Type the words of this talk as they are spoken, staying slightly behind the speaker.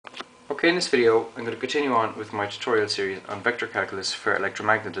Okay, in this video I'm going to continue on with my tutorial series on vector calculus for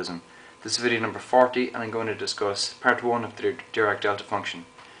electromagnetism. This is video number 40 and I'm going to discuss part 1 of the Dirac delta function.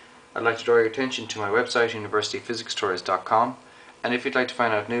 I'd like to draw your attention to my website universityphysicstutorials.com, and if you'd like to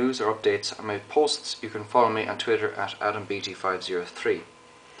find out news or updates on my posts you can follow me on Twitter at AdamBT503.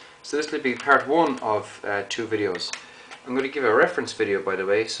 So this will be part 1 of 2 videos. I'm going to give a reference video, by the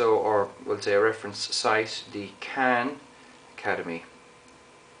way, or we'll say a reference site, the Khan Academy.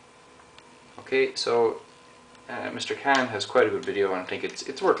 Okay, so Mr. Khan has quite a good video and I think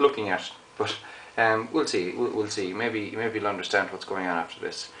it's worth looking at, but we'll see. We'll see. Maybe you'll understand what's going on after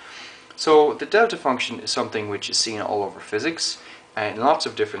this. So the delta function is something which is seen all over physics and in lots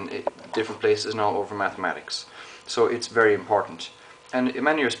of different places and all over mathematics. So it's very important. And in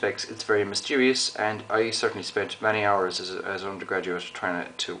many respects it's very mysterious, and I certainly spent many hours as an undergraduate trying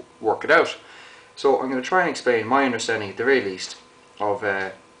to work it out. So I'm going to try and explain my understanding, at the very least, of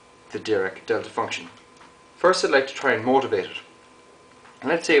the Dirac delta function. First I'd like to try and motivate it. And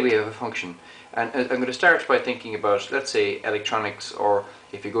let's say we have a function, and I'm going to start by thinking about, let's say, electronics, or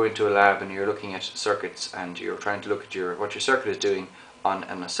if you go into a lab and you're looking at circuits and you're trying to look at what your circuit is doing on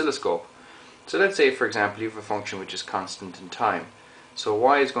an oscilloscope. So let's say, for example, you have a function which is constant in time. So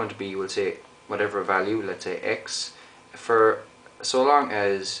y is going to be, we'll say, whatever value, let's say x, for so long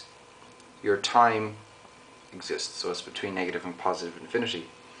as your time exists, so it's between negative and positive infinity.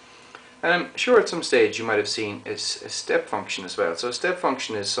 And I'm sure at some stage you might have seen a step function as well. So a step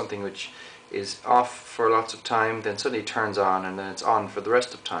function is something which is off for lots of time, then suddenly turns on, and then it's on for the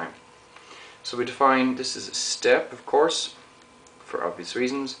rest of time. So we define this as a step, of course, for obvious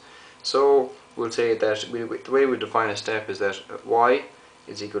reasons. So we'll say that the way we define a step is that y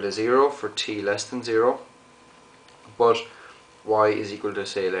is equal to 0 for t less than 0, but y is equal to,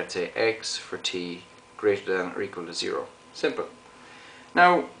 say, let's say x for t greater than or equal to 0. Simple.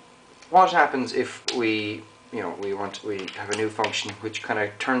 Now, what happens if we have a new function which kind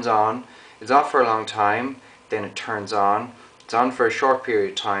of turns on? It's off for a long time, then it turns on. It's on for a short period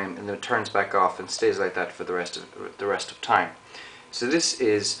of time, and then it turns back off and stays like that for the rest of time. So this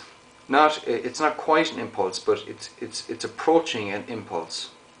is not, it's not quite an impulse, but it's approaching an impulse.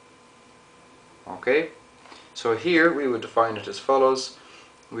 Okay, so here we would define it as follows.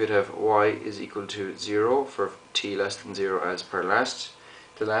 We'd have y is equal to 0 for t less than 0 as per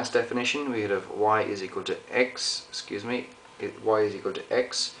the last definition. We would have y is equal to x, y is equal to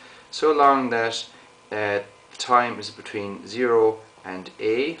x, so long that time is between 0 and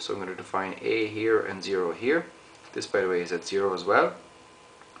a. So I'm going to define a here and 0 here. This, by the way, is at 0 as well.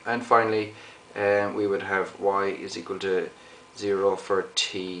 And finally, we would have y is equal to 0 for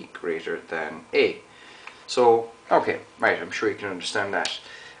t greater than a. So, okay, right, I'm sure you can understand that.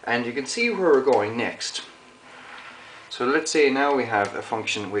 And you can see where we're going next. So let's say now we have a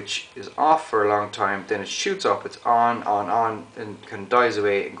function which is off for a long time, then it shoots up, it's on, and kind of dies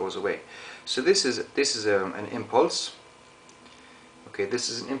away and goes away. So this is an impulse. Okay, this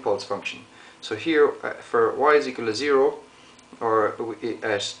is an impulse function. So here for y is equal to 0, or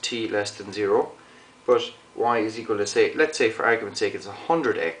at t less than 0, but y is equal to, say, let's say for argument's sake it's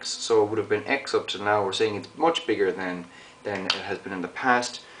 100x, so it would have been x up to now. We're saying it's much bigger than it has been in the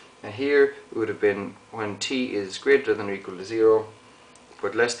past. And here it would have been when t is greater than or equal to 0,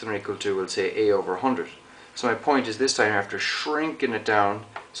 but less than or equal to, we'll say, a over 100. So my point is, this time after shrinking it down,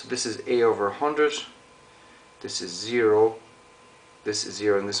 so this is a over 100, this is 0, this is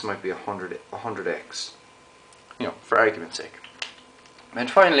 0, and this might be 100x, for argument's sake.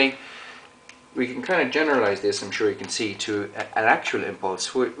 And finally, we can kind of generalize this, I'm sure you can see, to an actual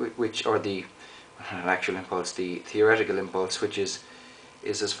impulse, the theoretical impulse, which is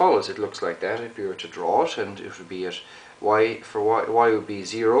as follows. It looks like that if you were to draw it, and it would be at y would be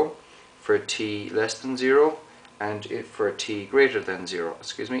 0 for t less than 0, and for t greater than 0,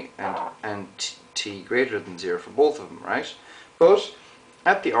 and t greater than 0 for both of them, right? But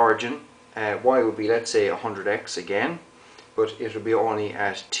at the origin, y would be, let's say, 100x again, but it would be only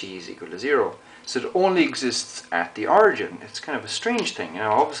at t is equal to 0. So it only exists at the origin. It's kind of a strange thing.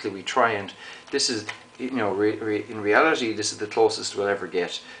 Obviously we try, and this is, in reality, this is the closest we'll ever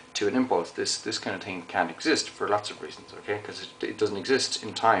get to an impulse. This kind of thing can't exist for lots of reasons, okay? Because it doesn't exist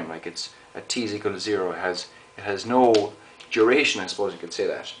in time. Like, it's at t is equal to 0. It has no duration, I suppose you could say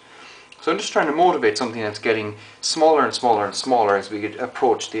that. So I'm just trying to motivate something that's getting smaller and smaller and smaller as we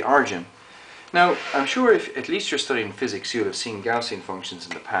approach the origin. Now, I'm sure if at least you're studying physics, you'll have seen Gaussian functions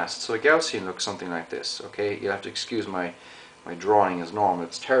in the past. So a Gaussian looks something like this, okay? You'll have to excuse my drawing as normal,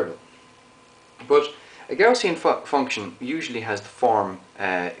 it's terrible. But a Gaussian function usually has the form,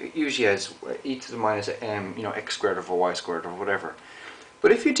 usually has e to the minus m, x squared over y squared or whatever.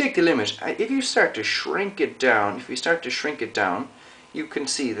 But if you take the limit, if you start to shrink it down, you can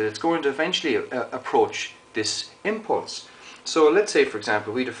see that it's going to eventually approach this impulse. So let's say, for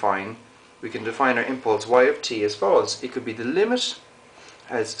example, we can define our impulse y of t as follows. It could be the limit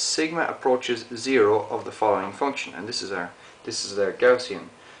as sigma approaches 0 of the following function, and this is our Gaussian.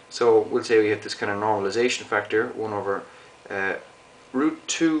 So we'll say we have this kind of normalization factor, 1 over root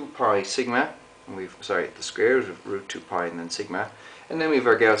 2 pi sigma, and the square root of root 2 pi and then sigma, and then we have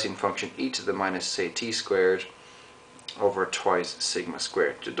our Gaussian function e to the minus, say, t squared over twice sigma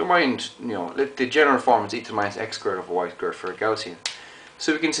squared. Don't mind, the general form is e to the minus x squared over y squared for a Gaussian.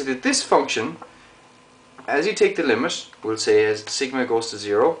 So we can say that this function, as you take the limit, we'll say as sigma goes to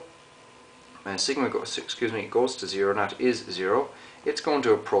 0, and goes to 0, not is 0, it's going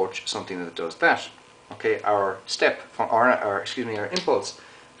to approach something that does that. Okay, our impulse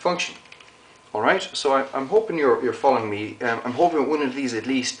function. Alright, so I'm hoping you're following me. I'm hoping one of these at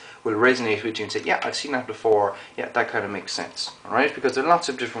least will resonate with you and say, yeah, I've seen that before, yeah, that kind of makes sense. Alright, because there are lots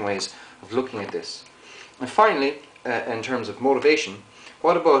of different ways of looking at this. And finally, in terms of motivation,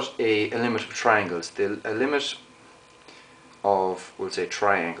 what about a limit of triangles? A limit of, we'll say,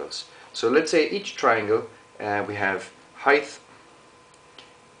 triangles. So let's say each triangle, we have height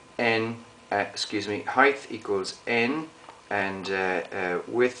height equals n, and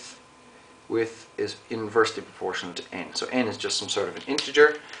width is inversely proportional to n. So n is just some sort of an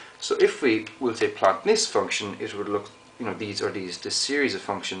integer. So if we'll say plot this function, it would look, this series of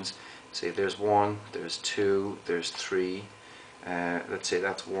functions. Say there's 1, there's 2, there's 3. Let's say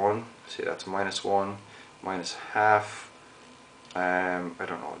that's 1. Say that's minus 1, minus half. I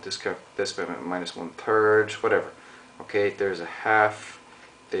don't know. This minus 1/3, whatever. Okay, there's a half.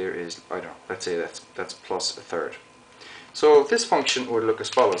 There is, I don't know. Let's say that's plus 1/3. So this function would look as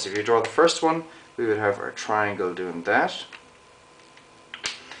follows. If you draw the first one, we would have our triangle doing that.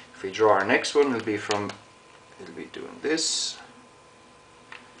 If we draw our next one, it'll be doing this.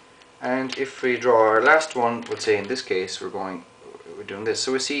 And if we draw our last one, we'll say in this case we're doing this.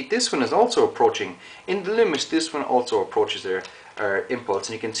 So we see this one is also approaching, in the limits, this one also approaches our impulse,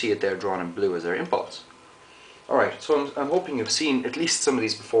 and you can see it there drawn in blue as our impulse. Alright, so I'm hoping you've seen at least some of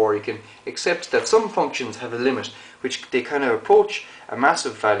these before. You can accept that some functions have a limit which they kind of approach a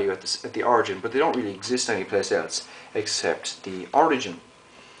massive value at the origin, but they don't really exist anyplace else except the origin.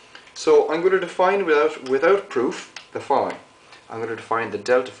 So I'm going to define without proof the following. I'm going to define the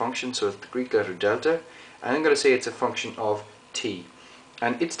delta function, so it's the Greek letter delta, and I'm going to say it's a function of t.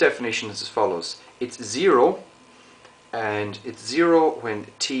 And its definition is as follows. It's 0, and it's 0 when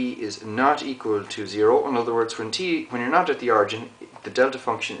t is not equal to 0. In other words, when you're not at the origin, the delta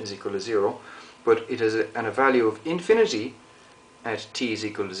function is equal to 0, but it has a value of infinity at t is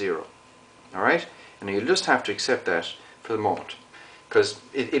equal to 0. Alright? And you'll just have to accept that for the moment, because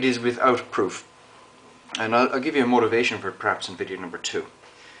it is without proof. And I'll give you a motivation for it perhaps in video number 2.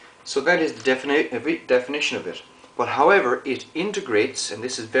 So that is the definition of it. But however, it integrates, and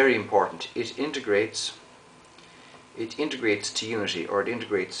this is very important, it integrates to unity, or it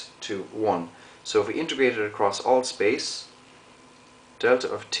integrates to 1. So if we integrate it across all space, delta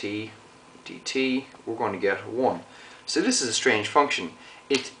of t dt, we're going to get 1. So this is a strange function.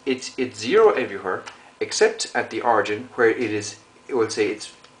 It's 0 everywhere except at the origin, where it is, we'll say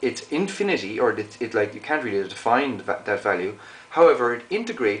it's infinity, or it's like you can't really define that value. However, it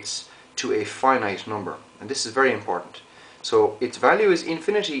integrates to a finite number, and this is very important. So its value is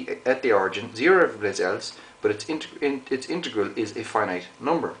infinity at the origin, 0 everywhere else, but its integral is a finite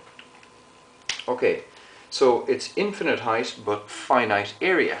number. Okay, so it's infinite height but finite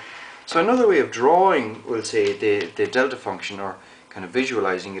area. So another way of drawing, we'll say, the delta function, or kind of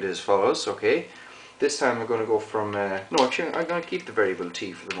visualizing it, as follows. Okay, this time we're going to go from no, actually I'm going to keep the variable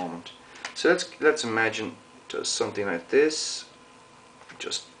t for the moment. So let's imagine just something like this.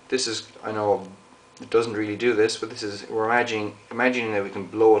 This is, I know it doesn't really do this, but we're imagining that we can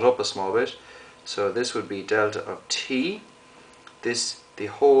blow it up a small bit. So this would be delta of t.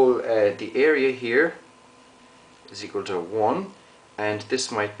 The area here is equal to 1, and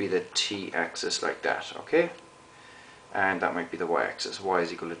this might be the t-axis like that, okay? And that might be the y-axis. Y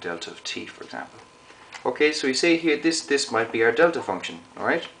is equal to delta of t, for example. Okay, so we say here this might be our delta function,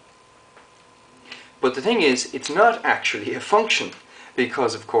 alright? But the thing is, it's not actually a function,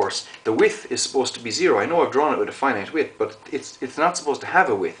 because of course the width is supposed to be 0. I know I've drawn it with a finite width, but it's not supposed to have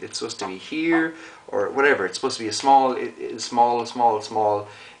a width. It's supposed to be here or whatever. It's supposed to be a small. It's supposed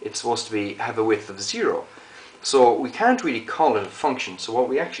to have a width of 0. So we can't really call it a function. So what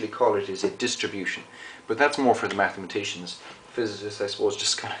we actually call it is a distribution. But that's more for the mathematicians. Physicists, I suppose,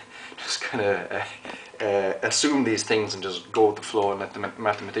 just kind of assume these things and just go with the flow and let the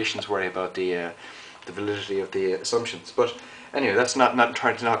mathematicians worry about the validity of the assumptions. But anyway, that's not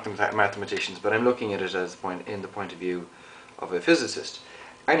trying to knock the mathematicians, but I'm looking at it as in the point of view of a physicist.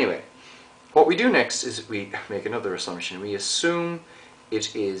 Anyway, what we do next is we make another assumption. We assume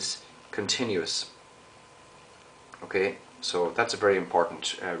it is continuous. Okay, so that's a very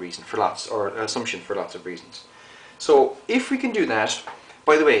important reason for assumption for lots of reasons. So if we can do that,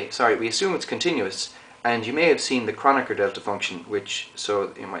 by the way, sorry, we assume it's continuous, and you may have seen the Kronecker delta function, which,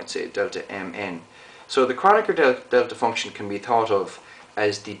 so you might say delta mn. So the Kronecker delta function can be thought of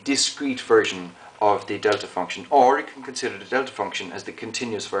as the discrete version of the delta function, or you can consider the delta function as the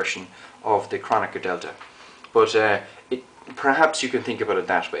continuous version of the Kronecker delta. But perhaps you can think about it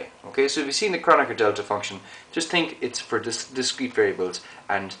that way. Okay, so if you've seen the Kronecker delta function, just think it's for discrete variables,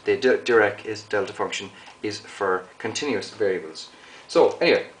 and the Dirac delta function is for continuous variables. So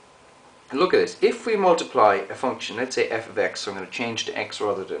anyway, look at this. If we multiply a function, let's say f of x, so I'm going to change to x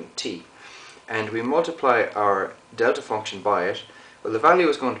rather than t, and we multiply our delta function by it, well, the value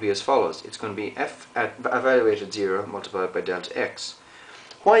is going to be as follows. It's going to be f at evaluated 0 multiplied by delta x.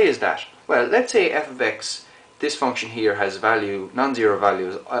 Why is that? Well, let's say f of x, this function here has non-zero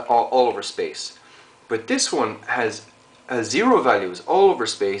values all over space. But this one has zero values all over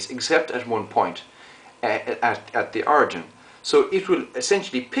space except at one point, at the origin. So it will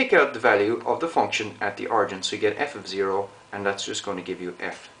essentially pick out the value of the function at the origin. So you get f of 0, and that's just going to give you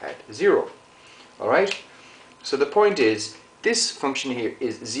f at 0. Alright? So the point is, this function here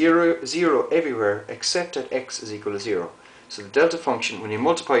is 0, 0 everywhere except at x is equal to 0. So the delta function, when you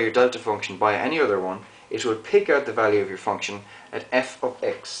multiply your delta function by any other one, it will pick out the value of your function at f of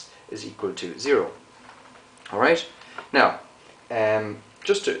x is equal to 0. Alright? Now,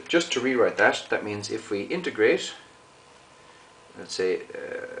 just to rewrite that, that means if we integrate, let's say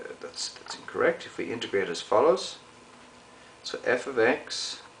that's incorrect. If we integrate as follows, so f of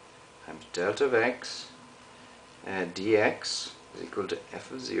x times delta of x dx is equal to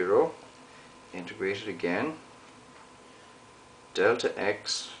f of 0, integrated again, delta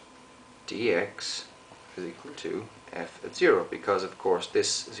x dx is equal to f at 0, because of course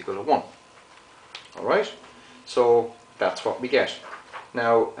this is equal to 1. Alright, so that's what we get.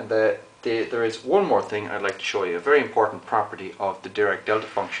 Now, there is one more thing I'd like to show you, a very important property of the Dirac delta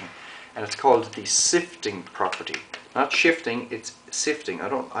function, and it's called the sifting property. Not shifting, it's sifting.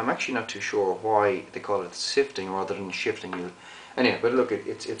 I'm actually not too sure why they call it sifting rather than shifting. Anyway, but look,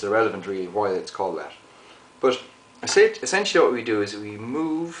 it's irrelevant really why it's called that. But essentially what we do is we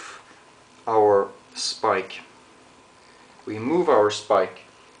move our spike. We move our spike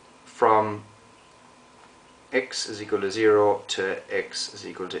from x is equal to 0 to x is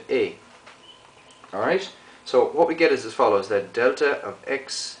equal to a. Alright, so what we get is as follows, that delta of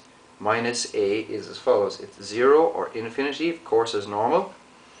x minus a is as follows. It's 0 or infinity, of course, as normal,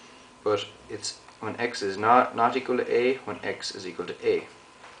 but it's when x is not equal to a, when x is equal to a.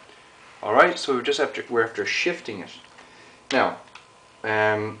 Alright, so we're after shifting it. Now,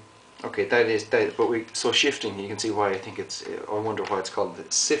 okay, so shifting, you can see why I think I wonder why it's called the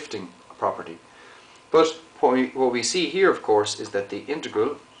sifting property. But what we see here, of course, is that the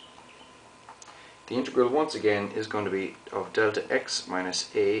integral once again is going to be of delta x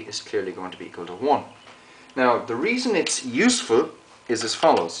minus a is clearly going to be equal to 1. Now, the reason it's useful is as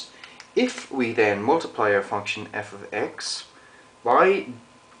follows. If we then multiply our function f of x by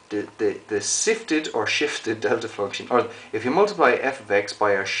the sifted or shifted delta function, or if you multiply f of x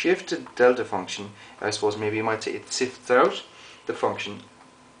by our shifted delta function, I suppose maybe you might say it sifts out the function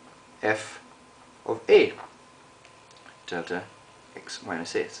f of a, delta x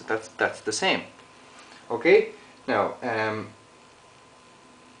minus a. So that's the same. Okay. Now,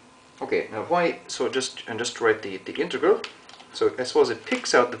 why? So just write the integral. So I suppose it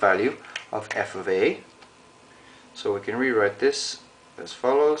picks out the value of f of a. So we can rewrite this as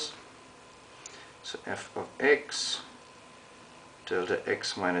follows. So f of x delta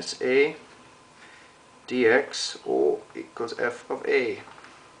x minus a dx equals f of a.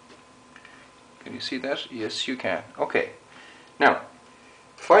 Can you see that? Yes, you can. Okay. Now,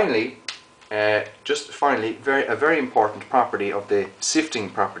 finally, a very important property of the sifting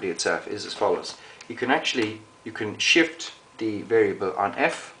property itself is as follows. You can shift the variable on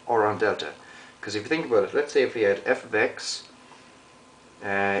f or on delta. Because if you think about it, let's say if we had f of x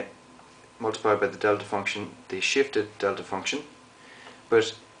multiplied by the delta function, the shifted delta function,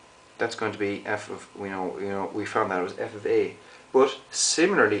 but that's going to be f of, we found that it was f of a. But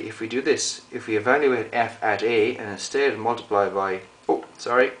similarly, if we do this, if we evaluate f at a and instead multiply by,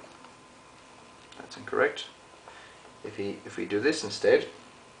 sorry, that's incorrect. If we do this instead,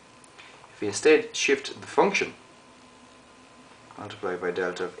 if If we instead shift the function, multiply by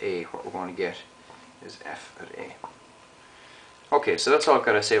delta of A, what we're going to get is f at A. Okay, so that's all I've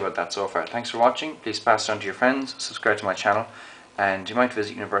got to say about that so far. Thanks for watching. Please pass it on to your friends, subscribe to my channel, and you might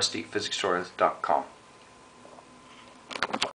visit universityphysicstutorials.com.